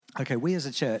Okay, we as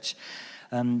a church,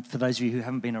 for those of you who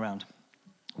haven't been around,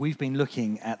 we've been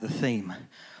looking at the theme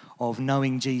of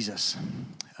knowing Jesus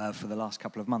for the last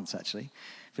couple of months, actually.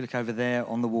 If you look over there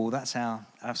on the wall, that's our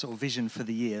sort of vision for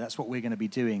the year. That's what we're going to be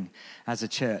doing as a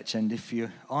church. And if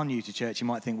you are new to church, you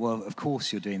might think, well, of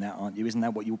course you're doing that, aren't you? Isn't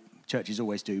that what your churches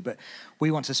always do? But we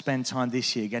want to spend time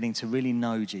this year getting to really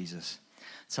know Jesus,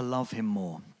 to love him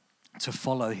more, to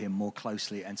follow him more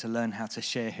closely, and to learn how to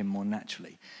share him more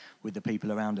naturally with the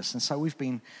people around us. And so we've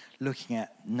been looking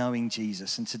at knowing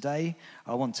Jesus. And today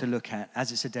I want to look at,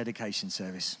 as it's a dedication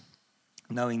service,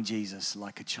 knowing Jesus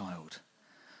like a child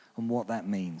and what that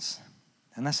means.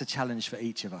 And that's a challenge for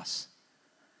each of us,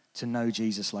 to know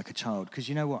Jesus like a child. Because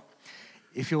you know what?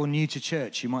 If you're new to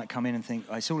church, you might come in and think,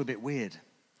 oh, it's all a bit weird,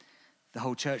 the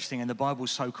whole church thing, and the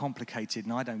Bible's so complicated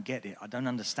and I don't get it. I don't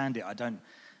understand it. I don't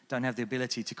have the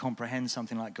ability to comprehend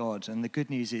something like God. And the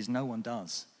good news is no one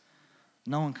does.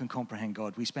 No one can comprehend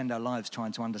God. We spend our lives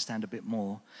trying to understand a bit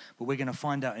more, but we're going to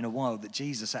find out in a while that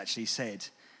Jesus actually said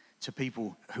to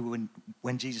people who,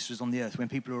 when Jesus was on the earth, when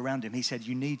people were around him, he said,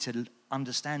 you need to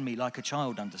understand me like a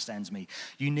child understands me.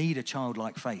 You need a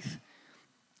childlike faith.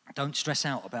 Don't stress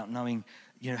out about knowing,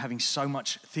 having so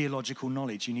much theological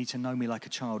knowledge. You need to know me like a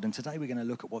child. And today we're going to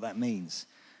look at what that means.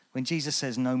 When Jesus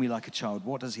says, know me like a child,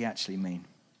 what does he actually mean?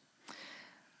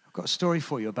 I've got a story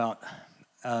for you about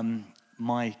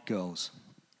my girls.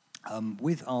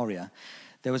 With Aria,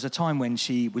 there was a time when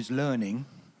she was learning,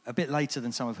 a bit later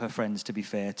than some of her friends, to be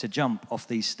fair, to jump off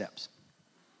these steps.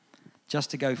 Just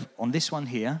to go on this one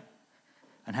here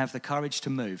and have the courage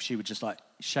to move. She would just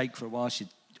shake for a while. She'd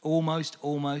almost,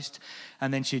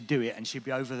 and then she'd do it, and she'd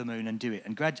be over the moon and do it.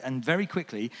 And very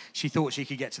quickly, she thought she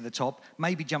could get to the top,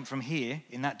 maybe jump from here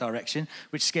in that direction,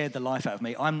 which scared the life out of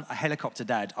me. I'm a helicopter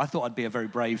dad. I thought I'd be a very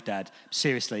brave dad.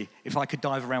 Seriously, if I could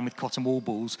dive around with cotton wool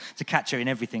balls to catch her in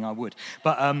everything, I would.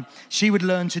 But she would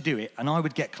learn to do it, and I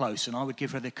would get close, and I would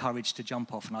give her the courage to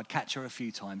jump off, and I'd catch her a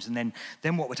few times. And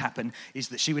then what would happen is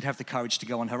that she would have the courage to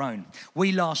go on her own.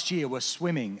 We last year were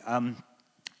swimming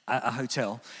at a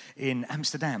hotel in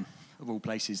Amsterdam, of all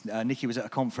places. Nikki was at a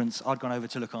conference. I'd gone over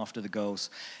to look after the girls.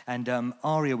 And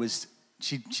Aria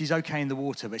she's okay in the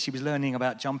water, but she was learning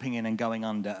about jumping in and going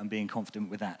under and being confident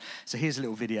with that. So here's a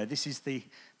little video. This is the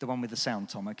one with the sound,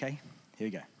 Tom, okay? Here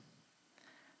we go.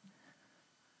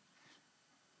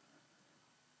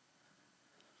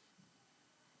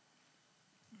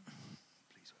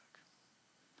 Please work.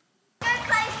 Go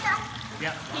closer.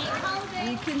 Yeah. Keep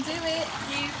holding. You can do it.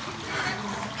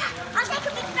 I'll take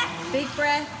a big breath. Big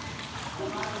breath.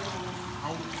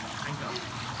 Hold and go.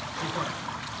 Keep on it.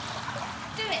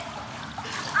 Do it.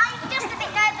 I'm just a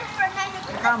bit nervous for a moment.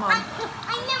 Come on.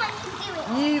 I know I can do it.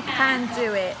 You can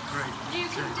do it. You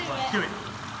can do it. Do it.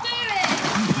 Do it.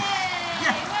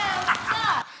 Yay. Well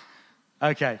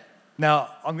done. Okay. Now,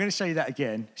 I'm going to show you that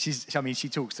again. She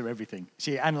talks through everything.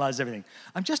 She analyzes everything.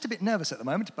 I'm just a bit nervous at the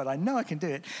moment, but I know I can do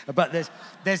it. But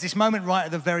there's this moment right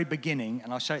at the very beginning,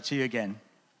 and I'll show it to you again,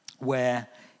 where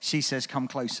she says, come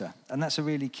closer. And that's a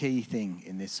really key thing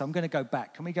in this. So I'm going to go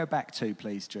back. Can we go back too,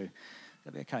 please, Drew?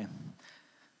 That'll be okay.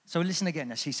 So listen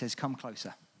again as she says, come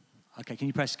closer. Okay,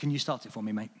 can you start it for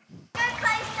me, mate? Go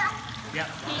closer. Yeah.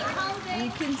 Keep holding.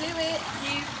 You can do it.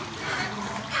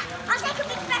 I'll take a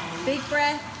big breath. Big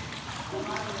breath.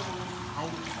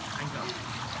 Hold and go.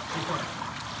 Keep on it.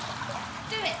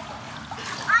 Do it.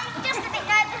 I'm just a bit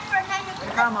nervous for a moment.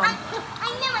 Come on. I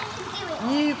know I can do it.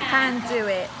 You can do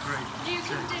it. You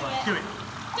can do it. Do it.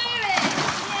 Do it.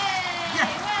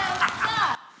 Yay. Well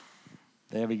done.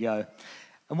 There we go.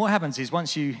 And what happens is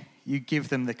once you give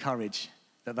them the courage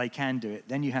that they can do it,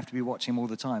 then you have to be watching them all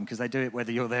the time because they do it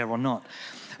whether you're there or not.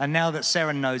 And now that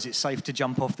Sarah knows it's safe to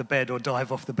jump off the bed or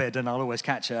dive off the bed and I'll always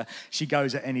catch her, she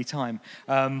goes at any time.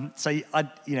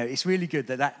 It's really good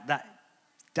that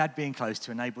dad being close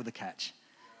to enable the catch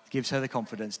gives her the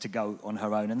confidence to go on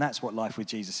her own. And that's what life with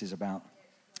Jesus is about.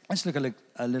 Let's look at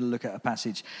a little look at a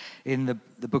passage in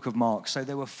the book of Mark. So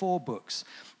there were 4 books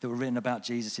that were written about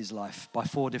Jesus' life by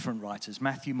 4 different writers,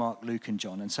 Matthew, Mark, Luke, and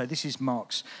John. And so this is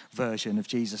Mark's version of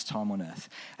Jesus' time on earth.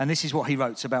 And this is what he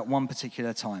wrote about one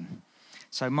particular time.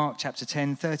 So Mark chapter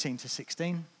 10, 13 to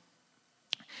 16.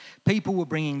 People were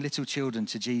bringing little children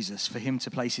to Jesus for him to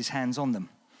place his hands on them.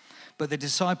 But the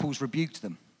disciples rebuked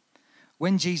them.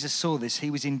 When Jesus saw this,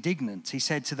 he was indignant. He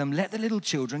said to them, let the little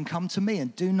children come to me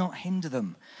and do not hinder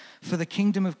them, for the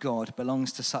kingdom of God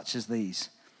belongs to such as these.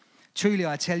 Truly,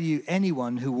 I tell you,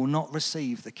 anyone who will not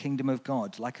receive the kingdom of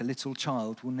God like a little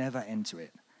child will never enter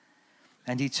it.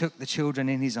 And he took the children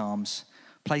in his arms,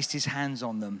 placed his hands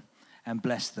on them, and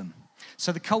blessed them.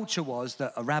 So the culture was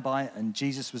that a rabbi, and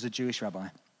Jesus was a Jewish rabbi,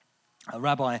 A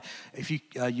rabbi, if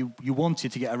you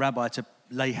wanted to get a rabbi to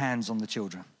lay hands on the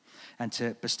children and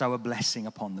to bestow a blessing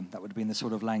upon them, that would have been the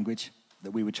sort of language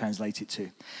that we would translate it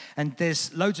to. And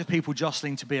there's loads of people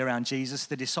jostling to be around Jesus.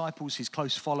 The disciples, his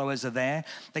close followers, are there.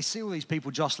 They see all these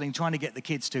people jostling, trying to get the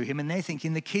kids to him, and they're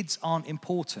thinking the kids aren't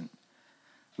important.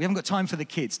 We haven't got time for the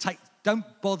kids. Don't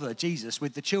bother Jesus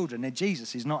with the children. And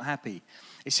Jesus is not happy.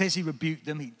 It says he rebuked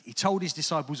them. He told his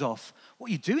disciples off. What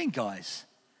are you doing, guys?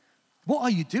 What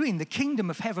are you doing? The kingdom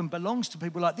of heaven belongs to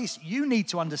people like this. You need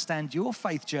to understand your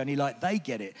faith journey like they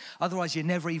get it. Otherwise, you're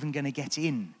never even going to get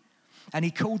in. And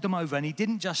he called them over, and he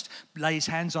didn't just lay his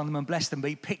hands on them and bless them, but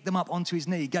he picked them up onto his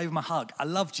knee. He gave them a hug. I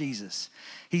love Jesus.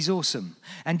 He's awesome.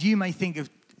 And you may think of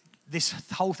this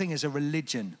whole thing as a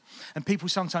religion. And people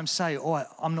sometimes say, oh,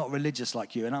 I'm not religious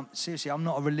like you. And I'm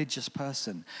not a religious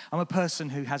person. I'm a person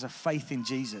who has a faith in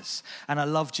Jesus. And I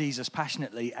love Jesus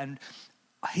passionately. And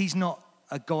he's not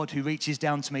a God who reaches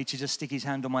down to me to just stick his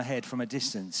hand on my head from a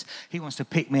distance. He wants to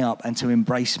pick me up and to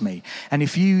embrace me. And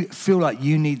if you feel like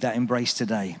you need that embrace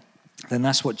today, then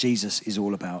that's what Jesus is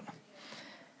all about.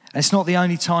 And it's not the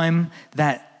only time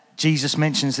that Jesus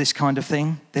mentions this kind of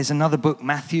thing. There's another book,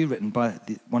 Matthew, written by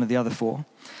one of the other four,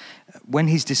 when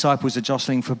his disciples are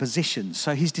jostling for positions.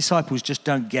 So his disciples just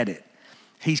don't get it.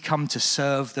 He's come to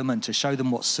serve them and to show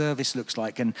them what service looks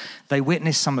like. And they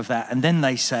witness some of that. And then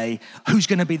they say, who's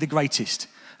going to be the greatest?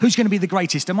 Who's going to be the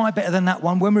greatest? Am I better than that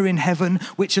one? When we're in heaven,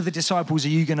 which of the disciples are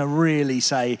you going to really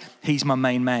say, he's my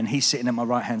main man, he's sitting at my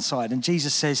right-hand side? And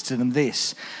Jesus says to them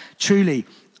this, truly,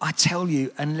 I tell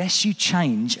you, unless you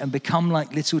change and become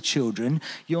like little children,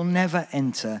 you'll never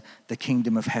enter the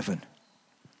kingdom of heaven.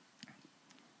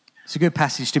 It's a good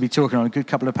passage to be talking on, a good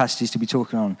couple of passages to be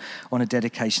talking on a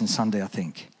dedication Sunday, I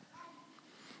think.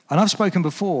 And I've spoken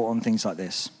before on things like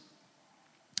this.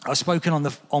 I've spoken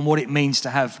on what it means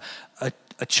to have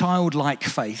a childlike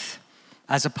faith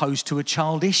as opposed to a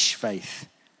childish faith.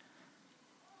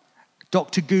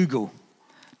 Dr. Google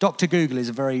is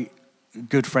a very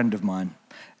good friend of mine.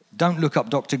 Don't look up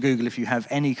Dr. Google if you have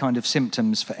any kind of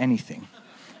symptoms for anything.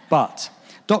 But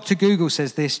Dr. Google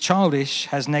says this: childish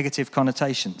has negative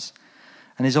connotations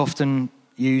and is often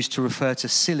used to refer to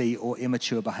silly or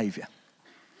immature behavior.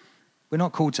 We're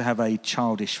not called to have a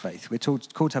childish faith. We're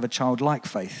called to have a childlike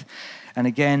faith. And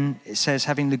again, it says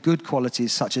having the good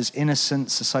qualities such as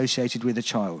innocence associated with a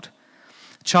child.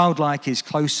 Childlike is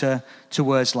closer to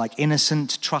words like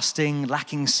innocent, trusting,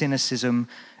 lacking cynicism,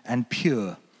 and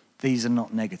pure. These are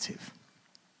not negative.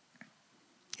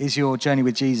 Is your journey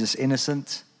with Jesus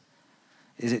innocent?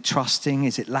 Is it trusting?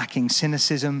 Is it lacking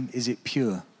cynicism? Is it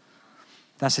pure?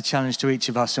 That's a challenge to each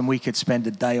of us, and we could spend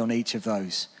a day on each of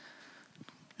those,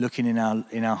 looking in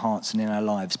our hearts and in our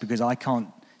lives, because I can't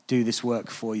do this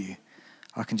work for you.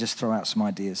 I can just throw out some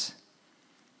ideas.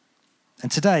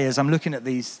 And today, as I'm looking at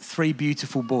these three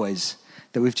beautiful boys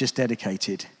that we've just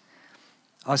dedicated,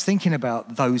 I was thinking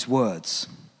about those words.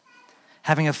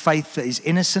 Having a faith that is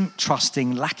innocent,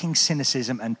 trusting, lacking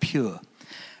cynicism, and pure.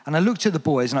 And I looked at the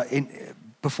boys, and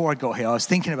before I got here, I was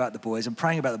thinking about the boys and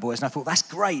praying about the boys, and I thought, that's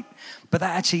great, but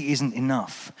that actually isn't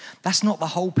enough. That's not the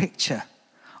whole picture.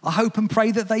 I hope and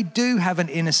pray that they do have an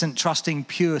innocent, trusting,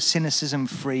 pure,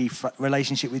 cynicism-free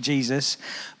relationship with Jesus,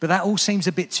 but that all seems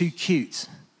a bit too cute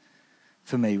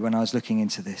for me when I was looking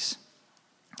into this.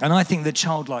 And I think that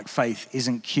childlike faith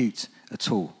isn't cute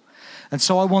at all. And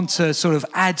so I want to sort of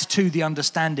add to the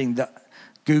understanding that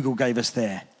Google gave us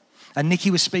there. And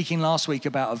Nikki was speaking last week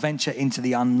about a venture into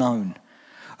the unknown.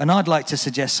 And I'd like to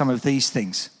suggest some of these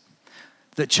things.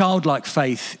 That childlike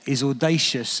faith is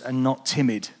audacious and not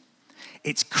timid.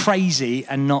 It's crazy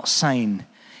and not sane.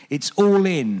 It's all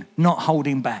in, not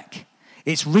holding back.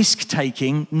 It's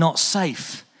risk-taking, not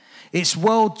safe. It's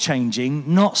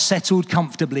world-changing, not settled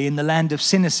comfortably in the land of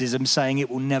cynicism, saying it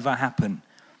will never happen.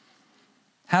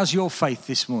 How's your faith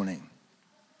this morning?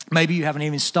 Maybe you haven't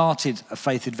even started a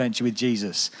faith adventure with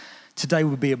Jesus. Today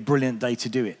would be a brilliant day to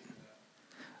do it.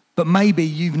 But maybe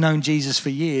you've known Jesus for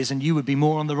years and you would be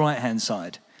more on the right-hand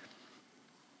side.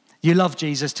 You love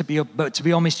Jesus, but to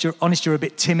be honest, you're a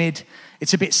bit timid.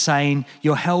 It's a bit sane.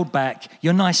 You're held back.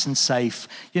 You're nice and safe.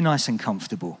 You're nice and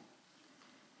comfortable.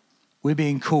 We're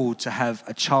being called to have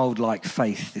a childlike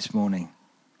faith this morning.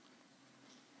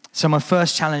 So my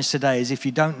first challenge today is, if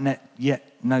you don't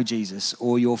yet know Jesus,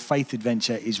 or your faith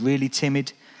adventure is really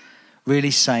timid,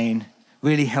 really sane,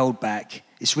 really held back,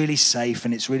 it's really safe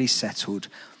and it's really settled,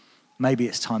 maybe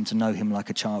it's time to know him like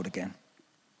a child again.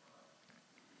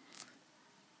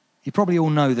 You probably all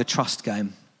know the trust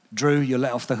game. Drew, you're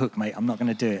let off the hook, mate. I'm not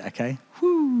going to do it, okay?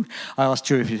 Woo! I asked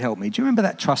Drew if he'd help me. Do you remember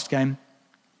that trust game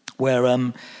where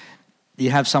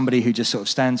you have somebody who just sort of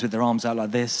stands with their arms out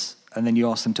like this, and then you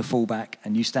ask them to fall back,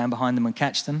 and you stand behind them and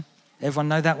catch them. Everyone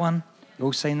know that one? You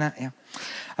all seen that?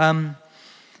 Yeah.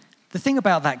 The thing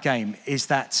about that game is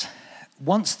that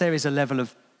once there is a level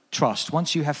of trust,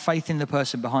 once you have faith in the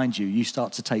person behind you, you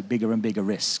start to take bigger and bigger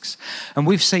risks. And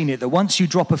we've seen it that once you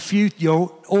drop a few,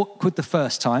 you're awkward the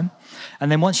first time,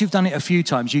 and then once you've done it a few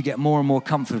times, you get more and more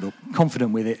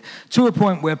confident with it, to a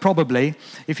point where probably,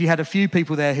 if you had a few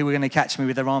people there who were going to catch me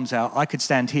with their arms out, I could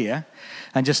stand here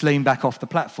and just lean back off the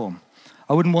platform.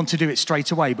 I wouldn't want to do it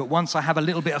straight away, but once I have a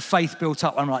little bit of faith built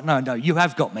up, I'm like, no, you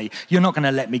have got me. You're not going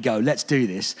to let me go. Let's do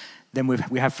this. Then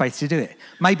we have faith to do it.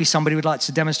 Maybe somebody would like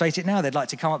to demonstrate it now. They'd like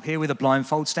to come up here with a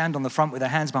blindfold, stand on the front with their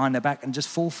hands behind their back and just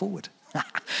fall forward.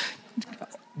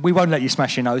 We won't let you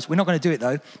smash your nose. We're not going to do it,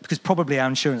 though, because probably our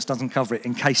insurance doesn't cover it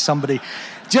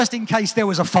just in case there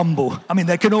was a fumble. I mean,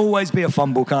 there can always be a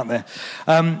fumble, can't there?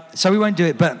 So we won't do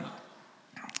it. But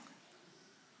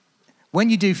when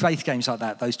you do faith games like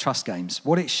that, those trust games,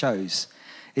 what it shows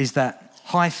is that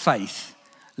high faith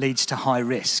leads to high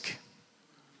risk.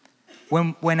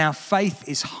 When our faith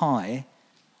is high,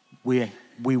 we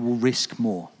will risk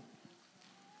more.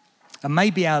 And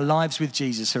maybe our lives with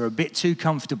Jesus are a bit too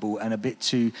comfortable and a bit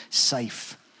too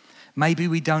safe. Maybe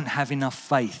we don't have enough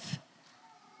faith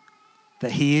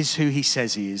that he is who he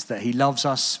says he is, that he loves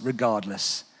us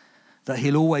regardless, that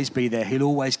he'll always be there, he'll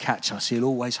always catch us, he'll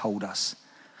always hold us,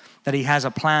 that he has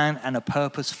a plan and a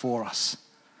purpose for us.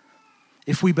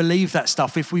 If we believe that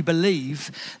stuff, if we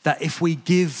believe that if we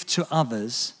give to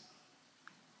others,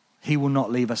 he will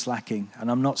not leave us lacking.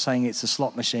 And I'm not saying it's a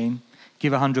slot machine.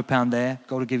 Give £100 there,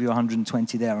 God will give you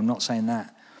 120 there. I'm not saying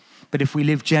that. But if we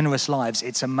live generous lives,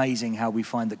 it's amazing how we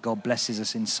find that God blesses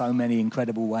us in so many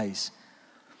incredible ways.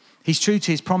 He's true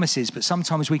to his promises, but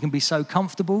sometimes we can be so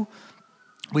comfortable,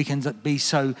 we can be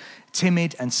so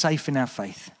timid and safe in our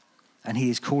faith. And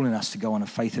he is calling us to go on a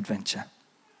faith adventure.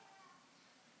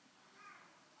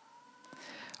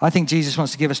 I think Jesus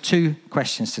wants to give us 2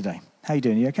 questions today. How you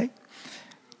doing? You okay?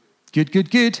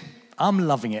 Good. I'm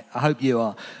loving it. I hope you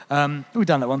are. We've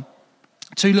done that one.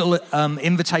 2 little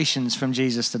invitations from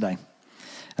Jesus today.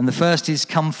 And the first is,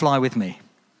 come fly with me.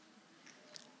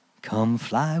 Come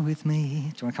fly with me. Do you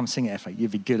want to come sing it, Effie?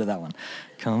 You'd be good at that one.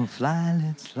 Come fly,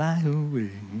 let's fly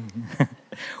away.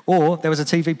 Or there was a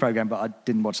TV program, but I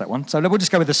didn't watch that one. So we'll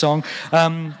just go with the song.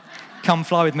 Come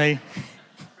fly with me.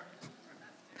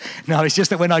 No, it's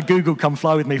just that when I Googled Come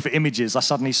Fly With Me for images, I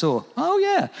suddenly saw, oh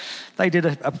yeah, they did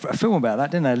a film about that,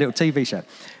 didn't they? A little TV show.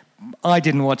 I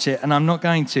didn't watch it, and I'm not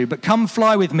going to. But Come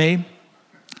Fly With Me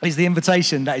is the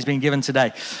invitation that is being given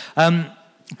today.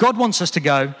 God wants us to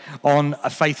go on a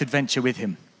faith adventure with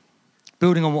him,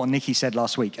 building on what Nikki said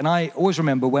last week. And I always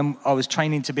remember when I was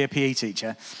training to be a PE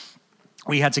teacher,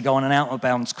 we had to go on an out of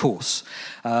bounds course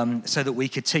so that we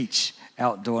could teach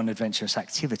outdoor and adventurous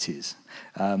activities.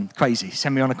 Crazy.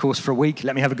 Send me on a course for a week,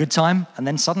 let me have a good time, and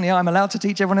then suddenly I'm allowed to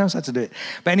teach everyone else how to do it.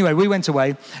 But anyway, we went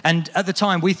away, and at the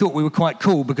time we thought we were quite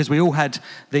cool because we all had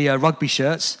the rugby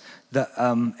shirts that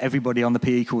everybody on the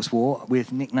PE course wore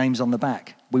with nicknames on the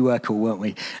back. We were cool, weren't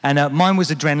we? And mine was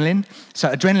Adrenaline, so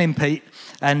Adrenaline Pete,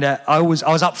 and I was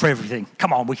up for everything.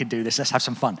 Come on, we can do this, let's have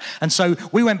some fun. And so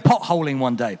we went potholing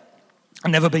one day. I've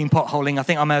never been potholing. I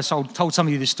think I may have told some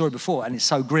of you this story before, and it's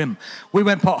so grim. We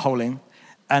went potholing,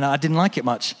 and I didn't like it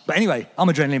much. But anyway, I'm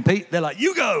Adrenaline Pete. They're like,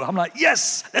 you go. I'm like,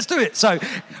 yes, let's do it. So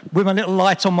with my little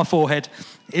light on my forehead,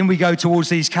 in we go towards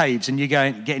these caves, and you're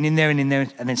getting in there, and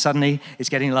then suddenly it's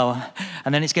getting lower,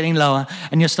 and then it's getting lower,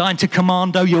 and you're starting to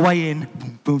commando your way in.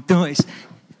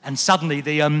 And suddenly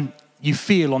you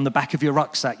feel on the back of your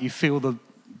rucksack, you feel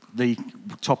the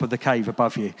top of the cave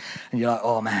above you, and you're like,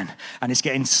 oh man, and it's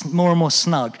getting more and more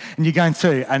snug, and you're going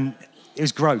through, and it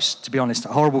was gross, to be honest, a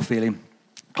horrible feeling.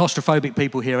 Claustrophobic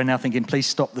people here are now thinking, please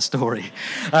stop the story.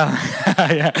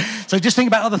 Yeah. So just think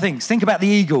about other things. Think about the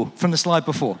eagle from the slide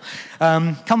before.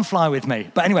 Come fly with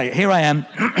me. But anyway, here I am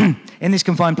in this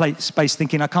confined space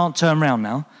thinking, I can't turn around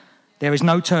now. There is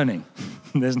no turning.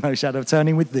 There's no shadow of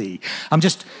turning with thee. I'm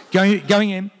just going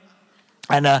in.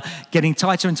 And getting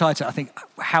tighter and tighter. I think,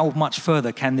 how much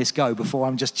further can this go before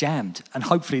I'm just jammed? And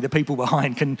hopefully the people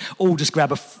behind can all just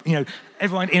grab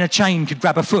everyone in a chain could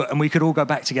grab a foot and we could all go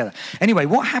back together. Anyway,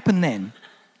 what happened then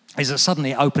is that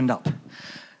suddenly it opened up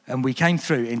and we came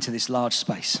through into this large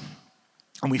space.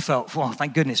 And we felt, well,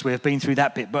 thank goodness we have been through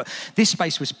that bit. But this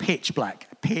space was pitch black.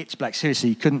 Seriously,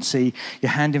 you couldn't see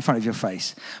your hand in front of your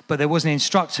face. But there was an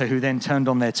instructor who then turned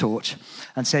on their torch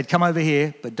and said, come over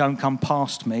here, but don't come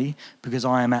past me because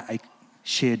I am at a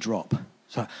sheer drop.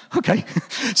 So, okay.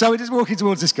 So we're just walking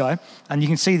towards this guy, and you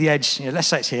can see the edge. Let's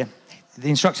say it's here. The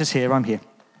instructor's here, I'm here.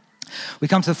 We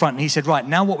come to the front and he said, right,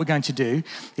 now what we're going to do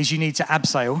is you need to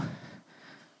abseil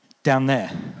down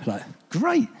there. Like,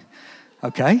 great.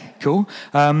 Okay, cool.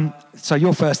 So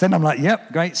you're first then. I'm like,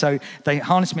 yep, great. So they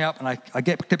harness me up and I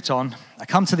get clipped on. I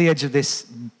come to the edge of this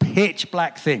pitch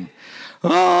black thing.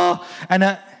 Oh,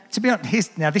 and to be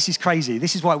honest, now this is crazy.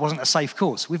 This is why it wasn't a safe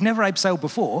course. We've never abseiled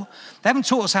before. They haven't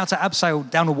taught us how to abseil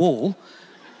down a wall.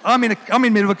 I'm in the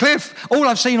middle of a cliff. All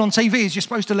I've seen on TV is you're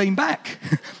supposed to lean back.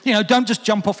 Don't just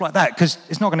jump off like that because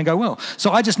it's not going to go well.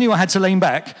 So I just knew I had to lean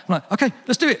back. I'm like, okay,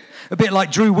 let's do it. A bit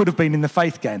like Drew would have been in the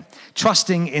faith game.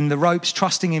 Trusting in the ropes,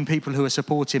 trusting in people who are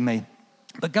supporting me,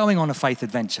 but going on a faith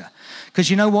adventure.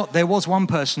 Because you know what? There was one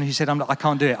person who said, I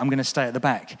can't do it. I'm going to stay at the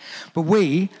back. But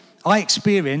I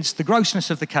experienced the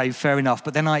grossness of the cave, fair enough,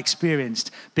 but then I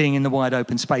experienced being in the wide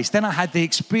open space. Then I had the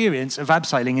experience of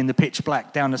abseiling in the pitch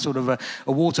black down a sort of a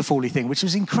waterfall-y thing, which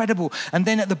was incredible. And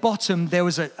then at the bottom, there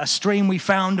was a stream we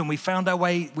found, and we found our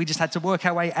way. We just had to work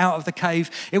our way out of the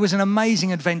cave. It was an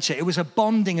amazing adventure. It was a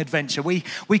bonding adventure. We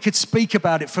could speak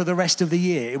about it for the rest of the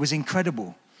year. It was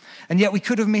incredible. And yet we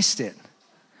could have missed it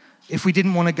if we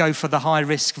didn't want to go for the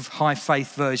high-risk,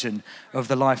 high-faith version of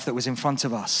the life that was in front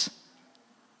of us.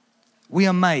 We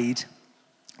are made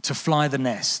to fly the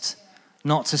nest,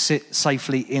 not to sit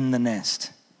safely in the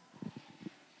nest.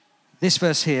 This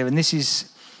verse here, and this is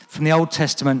from the Old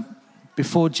Testament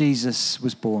before Jesus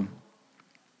was born.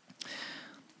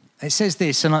 It says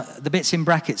this, and the bits in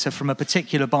brackets are from a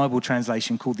particular Bible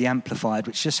translation called the Amplified,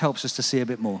 which just helps us to see a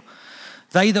bit more.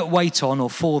 They that wait on or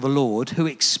for the Lord, who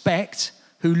expect,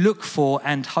 who look for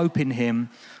and hope in him,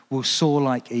 will soar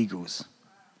like eagles.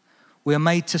 We are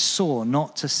made to soar,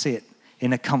 not to sit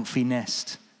in a comfy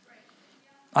nest.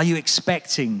 Are you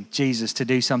expecting Jesus to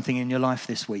do something in your life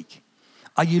this week?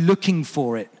 Are you looking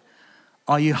for it?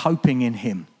 Are you hoping in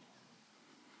him?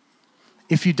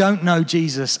 If you don't know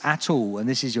Jesus at all, and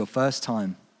this is your first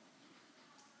time,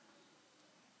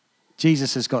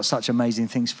 Jesus has got such amazing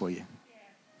things for you.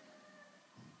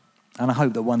 And I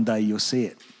hope that one day you'll see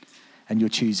it and you'll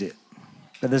choose it.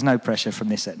 But there's no pressure from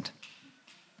this end.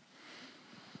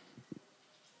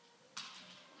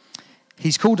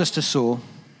 He's called us to soar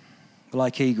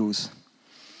like eagles.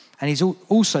 And he's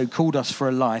also called us for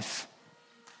a life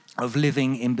of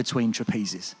living in between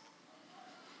trapezes.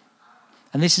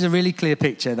 And this is a really clear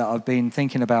picture that I've been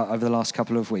thinking about over the last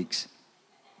couple of weeks.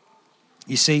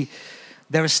 You see,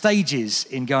 there are stages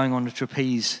in going on a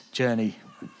trapeze journey,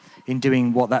 in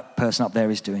doing what that person up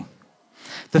there is doing.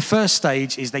 The first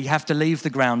stage is that you have to leave the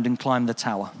ground and climb the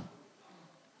tower.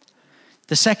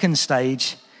 The second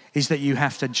stage is that you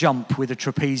have to jump with a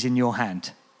trapeze in your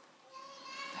hand.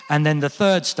 And then the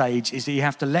third stage is that you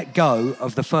have to let go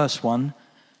of the first one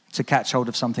to catch hold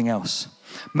of something else.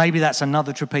 Maybe that's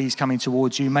another trapeze coming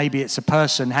towards you. Maybe it's a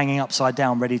person hanging upside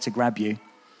down ready to grab you.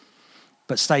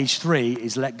 But stage 3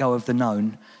 is let go of the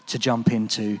known to jump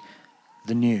into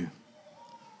the new.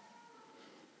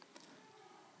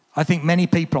 I think many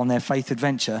people on their faith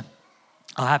adventure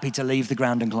are happy to leave the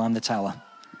ground and climb the tower.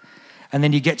 And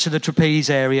then you get to the trapeze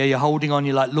area, you're holding on,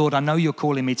 you're like, Lord, I know you're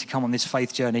calling me to come on this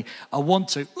faith journey. I want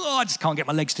to. Oh, I just can't get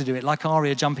my legs to do it. Like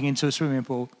Aria jumping into a swimming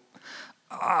pool.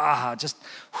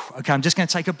 Okay, I'm just going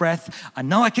to take a breath. I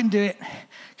know I can do it.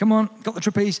 Come on, got the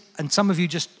trapeze. And some of you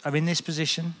just are in this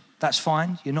position. That's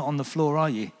fine. You're not on the floor, are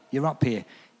you? You're up here.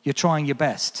 You're trying your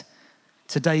best.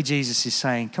 Today, Jesus is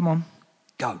saying, come on,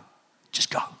 go. Just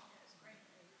go.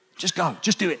 Just go.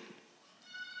 Just do it.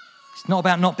 It's not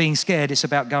about not being scared, it's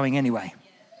about going anyway.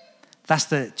 That's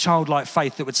the childlike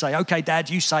faith that would say, okay, Dad,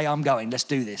 you say I'm going, let's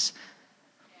do this.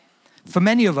 For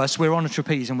many of us, we're on a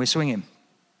trapeze and we're swinging.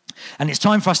 And it's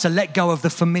time for us to let go of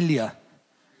the familiar.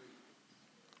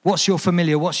 What's your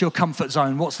familiar? What's your comfort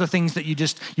zone? What's the things that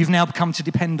you've now come to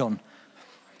depend on?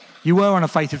 You were on a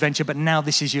faith adventure, but now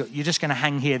you're just going to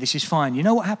hang here. This is fine. You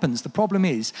know what happens? The problem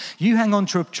is you hang on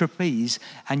to a trapeze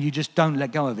and you just don't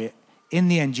let go of it. In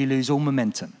the end, you lose all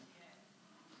momentum.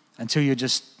 Until you're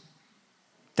just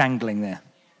dangling there.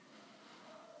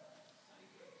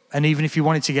 And even if you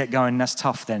wanted to get going, that's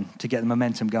tough then, to get the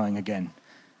momentum going again.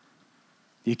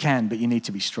 You can, but you need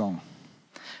to be strong.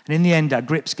 And in the end, our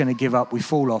grip's going to give up, we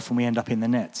fall off, and we end up in the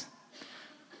net.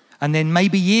 And then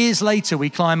maybe years later,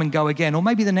 we climb and go again, or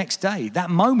maybe the next day.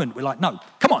 That moment, we're like, no,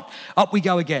 come on, up we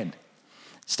go again.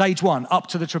 Stage 1, up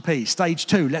to the trapeze. Stage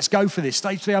 2, let's go for this.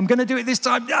 Stage 3, I'm going to do it this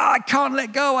time. I can't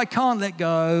let go.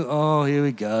 Oh, here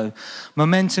we go.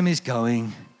 Momentum is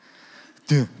going.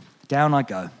 Down I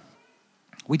go.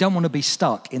 We don't want to be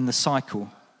stuck in the cycle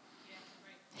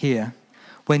here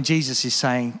when Jesus is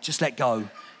saying, just let go.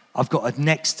 I've got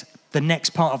the next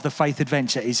part of the faith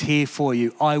adventure is here for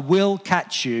you. I will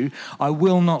catch you. I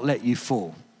will not let you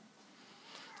fall.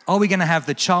 Are we going to have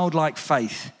the childlike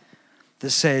faith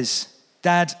that says,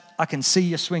 Dad, I can see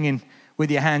you swinging with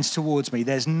your hands towards me.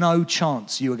 There's no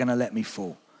chance you are going to let me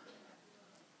fall.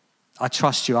 I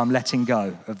trust you. I'm letting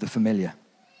go of the familiar.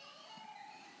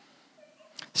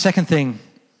 Second thing,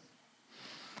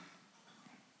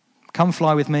 come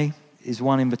fly with me is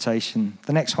one invitation.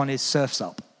 The next one is surfs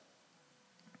up.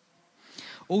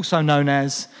 Also known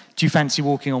as, do you fancy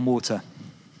walking on water?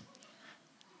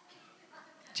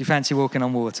 Do you fancy walking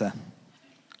on water?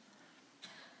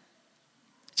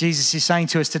 Jesus is saying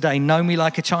to us today, know me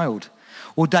like a child.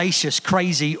 Audacious,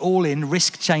 crazy, all-in,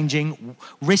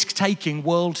 risk-taking,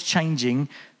 world-changing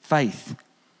faith.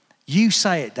 You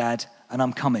say it, Dad, and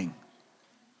I'm coming.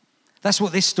 That's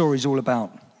what this story is all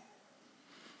about.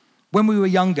 When we were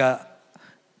younger,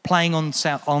 playing on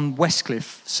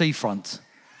Westcliff seafront,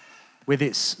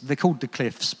 they're called the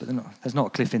cliffs, but there's not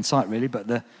a cliff in sight really, but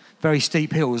the very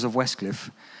steep hills of Westcliff.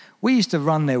 We used to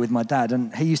run there with my dad,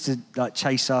 and he used to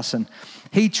chase us, and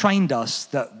he trained us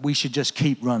that we should just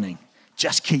keep running.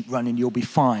 Just keep running, you'll be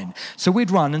fine. So we'd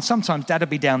run, and sometimes Dad would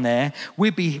be down there.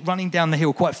 We'd be running down the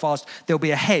hill quite fast. There'll be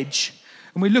a hedge,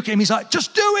 and we look at him. He's like,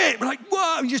 just do it. We're like,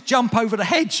 whoa, you just jump over the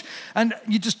hedge, and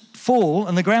you just fall,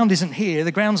 and the ground isn't here.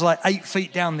 The ground's like 8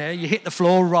 feet down there. You hit the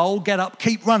floor, roll, get up,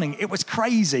 keep running. It was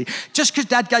crazy. Just because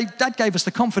Dad gave us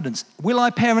the confidence. Will I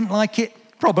parent like it?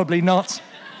 Probably not.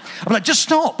 I'm like, just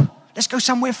stop. Let's go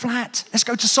somewhere flat. Let's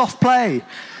go to soft play.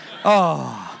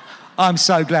 Oh, I'm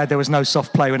so glad there was no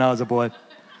soft play when I was a boy.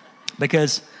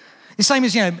 Because the same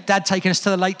as, Dad taking us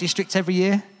to the Lake District every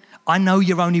year. I know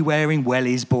you're only wearing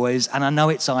wellies, boys, and I know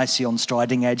it's icy on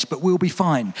Striding Edge, but we'll be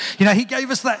fine. He gave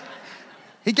us that.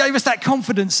 He gave us that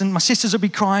confidence, and my sisters would be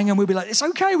crying, and we'd be like, it's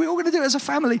okay, we're all going to do it as a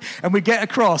family. And we'd get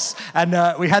across,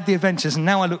 and we had the adventures. And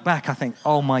now I look back, I think,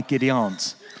 oh, my giddy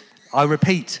aunts. I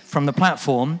repeat from the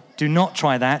platform, do not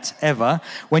try that ever.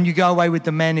 When you go away with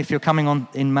the men, if you're coming on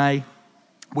in May,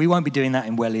 we won't be doing that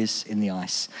in wellies in the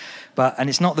ice. And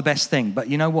it's not the best thing. But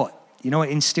you know what? You know what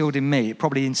it instilled in me? It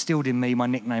probably instilled in me my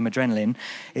nickname Adrenaline.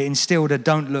 It instilled a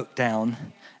don't look down,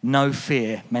 no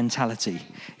fear mentality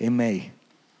in me.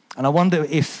 And I wonder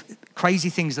if crazy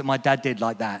things that my dad did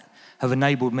like that have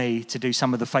enabled me to do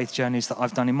some of the faith journeys that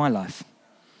I've done in my life.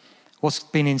 What's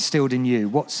been instilled in you?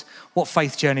 What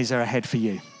faith journeys are ahead for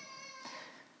you?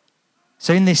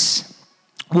 So in this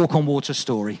walk on water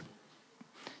story,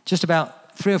 just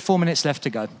about 3 or 4 minutes left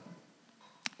to go.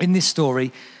 In this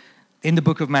story, in the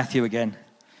book of Matthew again,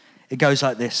 it goes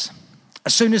like this.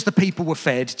 As soon as the people were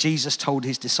fed, Jesus told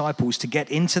his disciples to get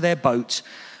into their boat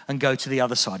and go to the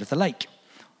other side of the lake,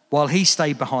 while he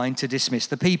stayed behind to dismiss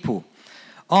the people.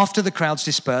 After the crowds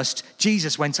dispersed,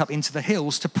 Jesus went up into the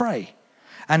hills to pray.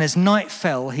 And as night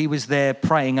fell, he was there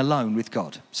praying alone with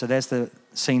God. So there's the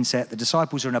scene set. The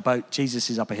disciples are in a boat. Jesus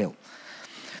is up a hill.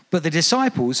 But the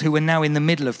disciples, who were now in the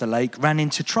middle of the lake, ran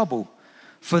into trouble,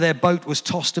 for their boat was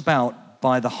tossed about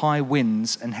by the high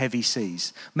winds and heavy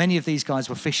seas. Many of these guys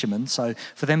were fishermen, so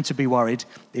for them to be worried,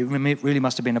 it really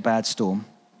must have been a bad storm.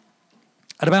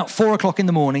 At about 4 o'clock in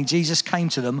the morning, Jesus came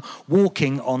to them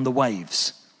walking on the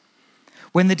waves.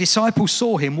 When the disciples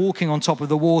saw him walking on top of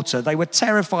the water, they were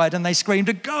terrified and they screamed,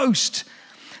 "A ghost!"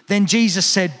 Then Jesus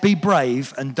said, "Be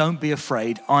brave and don't be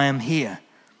afraid. I am here."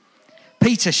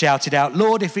 Peter shouted out,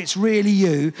 "Lord, if it's really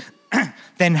you,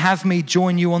 then have me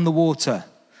join you on the water."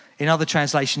 In other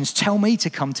translations, tell me to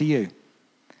come to you.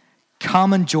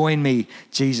 "Come and join me,"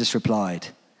 Jesus replied.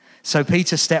 So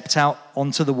Peter stepped out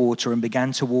onto the water and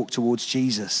began to walk towards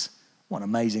Jesus. What an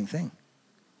amazing thing.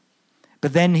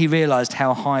 But then he realized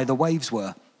how high the waves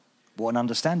were. What an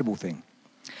understandable thing.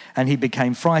 And he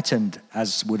became frightened,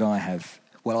 as would I have.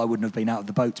 Well, I wouldn't have been out of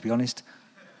the boat, to be honest.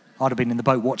 I'd have been in the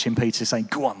boat watching Peter saying,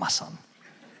 "Go on, my son."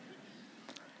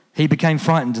 He became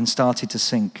frightened and started to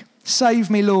sink. "Save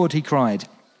me, Lord," he cried.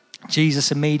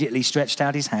 Jesus immediately stretched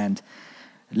out his hand,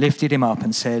 lifted him up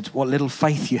and said, "What little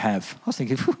faith you have." I was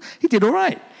thinking, he did all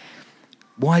right.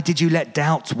 "Why did you let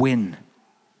doubt win?"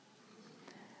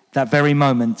 That very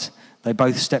moment, they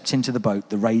both stepped into the boat.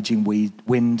 The raging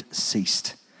wind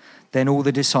ceased. Then all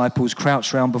the disciples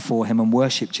crouched round before him and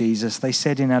worshipped Jesus. They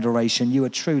said in adoration, "You are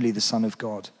truly the Son of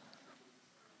God."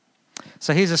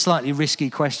 So here's a slightly risky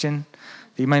question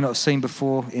that you may not have seen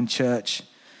before in church.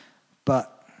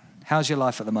 But how's your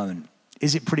life at the moment?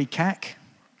 Is it pretty cack?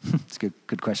 It's a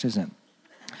good question, isn't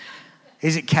it?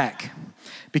 Is it cack?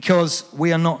 Because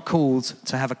we are not called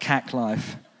to have a cack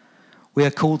life. We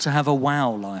are called to have a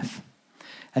wow life.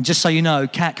 And just so you know,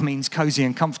 cack means cozy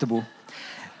and comfortable.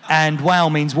 And wow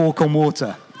means walk on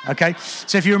water. Okay?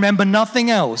 So if you remember nothing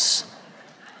else,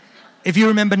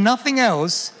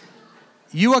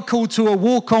 you are called to a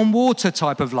walk on water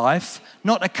type of life,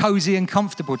 not a cozy and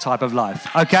comfortable type of life,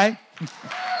 okay?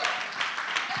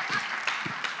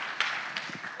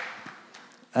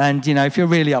 And, you know, if you're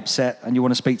really upset and you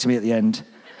want to speak to me at the end,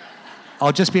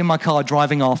 I'll just be in my car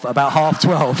driving off about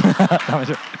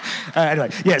 12:30. Anyway,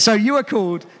 yeah, so you are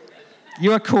called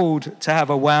to have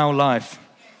a wow life.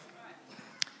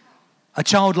 A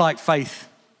childlike faith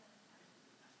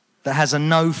that has a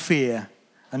no fear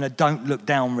and a don't look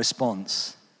down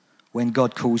response when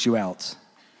God calls you out.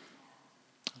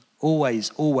 Always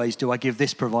do I give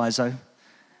this proviso,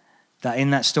 that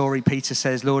in that story Peter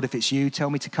says, Lord, if it's you, tell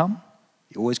me to come.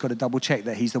 You always got to double check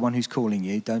that he's the one who's calling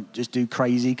you. Don't just do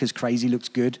crazy because crazy looks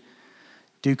good.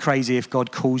 Do crazy if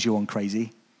God calls you on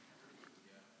crazy.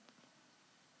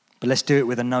 But let's do it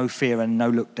with a no fear and no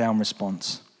look down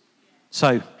response.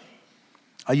 So,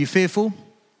 are you fearful,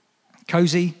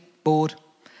 cozy, bored,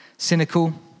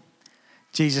 cynical?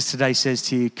 Jesus today says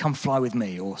to you, come fly with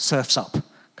me, or surfs up,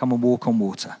 come and walk on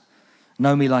water.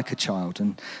 Know me like a child.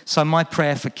 And so my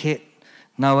prayer for Kit,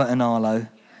 Noah and Arlo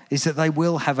is that they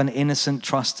will have an innocent,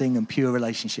 trusting and pure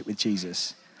relationship with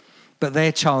Jesus. But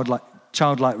their childlike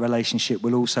relationship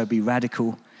will also be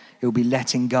radical. It will be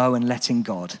letting go and letting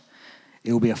God.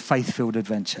 It will be a faith-filled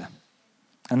adventure.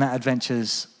 And that adventure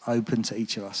is open to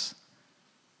each of us.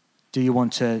 Do you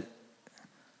want to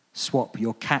swap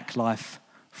your CAC life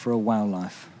for a wow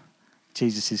life?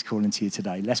 Jesus is calling to you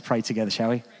today. Let's pray together, shall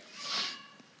we?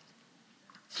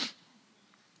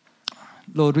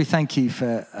 Lord, we thank you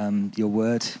for your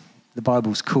word. The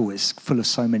Bible's cool. It's full of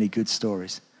so many good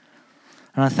stories.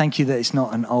 And I thank you that it's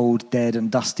not an old, dead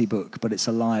and dusty book, but it's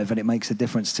alive and it makes a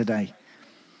difference today.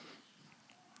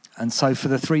 And so for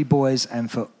the three boys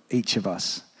and for each of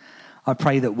us, I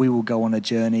pray that we will go on a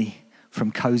journey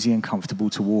from cozy and comfortable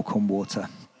to walk on water,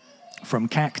 from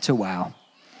CAC to wow,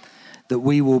 that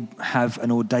we will have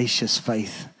an audacious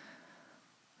faith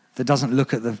that doesn't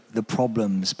look at the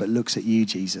problems but looks at you,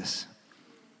 Jesus,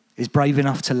 is brave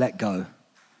enough to let go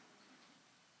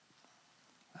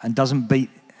and doesn't beat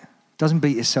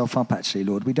yourself up, actually,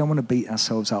 Lord. We don't want to beat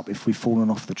ourselves up if we've fallen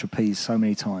off the trapeze so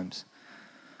many times.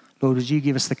 Lord, would you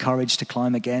give us the courage to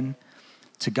climb again,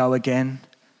 to go again,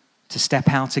 to step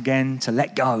out again, to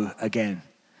let go again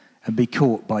and be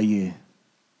caught by you.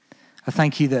 I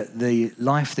thank you that the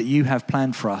life that you have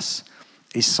planned for us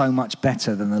is so much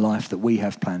better than the life that we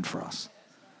have planned for us.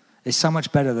 It's so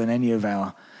much better than any of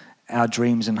our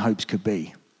dreams and hopes could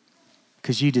be.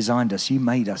 Because you designed us, you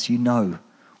made us, you know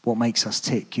what makes us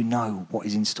tick, you know what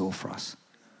is in store for us.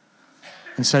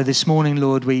 And so this morning,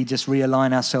 Lord, we just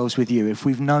realign ourselves with you. If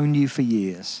we've known you for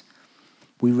years,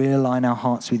 we realign our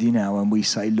hearts with you now and we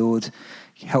say, Lord,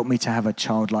 help me to have a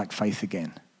childlike faith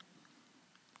again.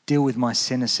 Deal with my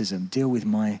cynicism, deal with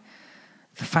the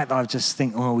fact that I just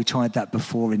think, oh, we tried that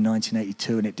before in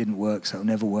 1982 and it didn't work, so it'll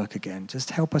never work again.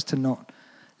 Just help us to not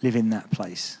live in that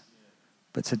place,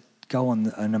 but to go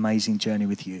on an amazing journey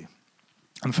with you.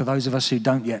 And for those of us who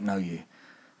don't yet know you,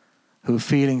 who are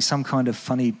feeling some kind of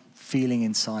funny feeling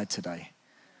inside today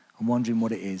and wondering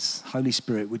what it is, Holy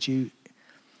Spirit, would you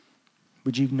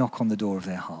knock on the door of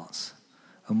their hearts?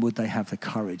 And would they have the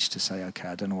courage to say, okay,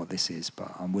 I don't know what this is,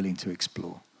 but I'm willing to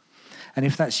explore. And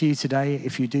if that's you today,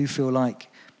 if you do feel like,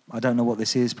 I don't know what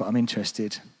this is, but I'm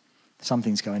interested,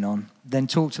 something's going on, then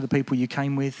talk to the people you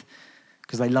came with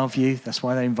because they love you. That's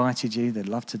why they invited you. They'd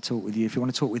love to talk with you. If you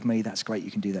want to talk with me, that's great.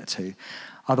 You can do that too.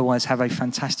 Otherwise, have a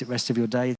fantastic rest of your day.